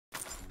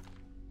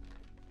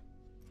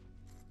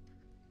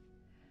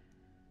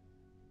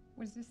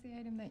Was this the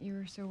item that you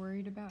were so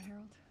worried about,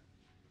 Jerald?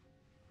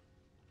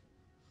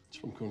 It's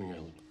from Coney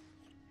Island,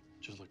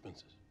 just like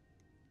Vince's.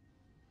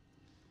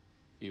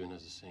 Even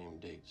has the same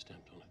date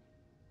stamped on it.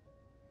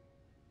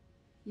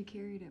 You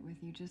carried it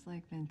with you just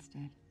like Vince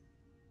did.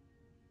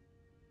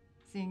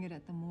 Seeing it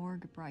at the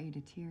morgue brought you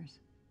to tears.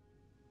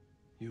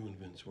 You and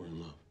Vince were in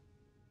love.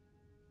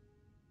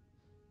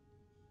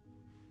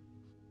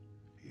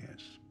 Yes,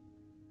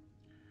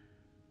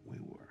 we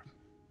were.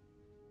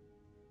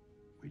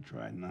 We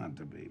tried not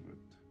to be, but...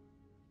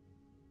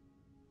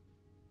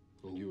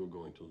 And you were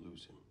going to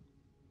lose him.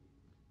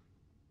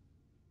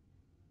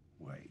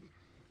 Wait.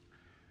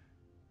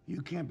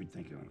 You can't be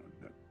thinking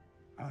that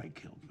I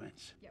killed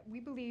Vince. Yeah, we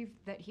believe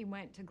that he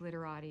went to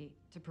Glitterati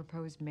to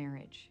propose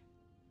marriage.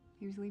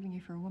 He was leaving you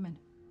for a woman.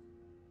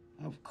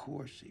 Of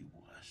course he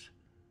was.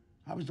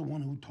 I was the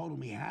one who told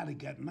him he had to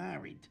get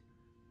married.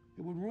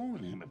 It would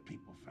ruin him if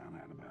people found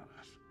out about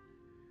us.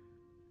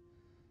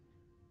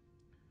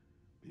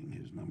 Being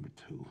his number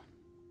two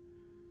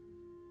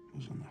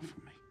was enough for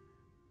me.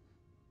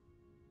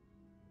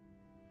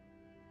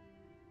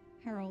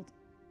 Jerald,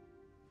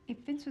 if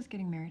Vince was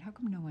getting married, how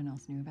come no one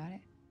else knew about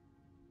it?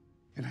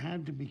 It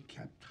had to be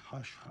kept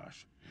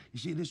hush-hush. You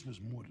see, this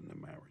was more than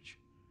a marriage.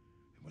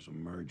 It was a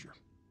merger.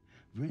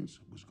 Vince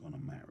was going to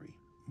marry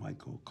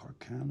Michael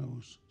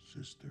Carcano's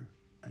sister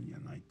and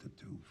unite the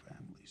two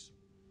families.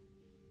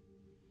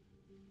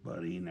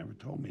 But he never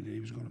told me that he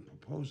was going to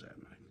propose that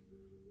night.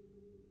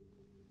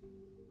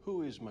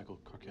 Who is Michael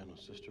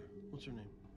Carcano's sister? What's her name?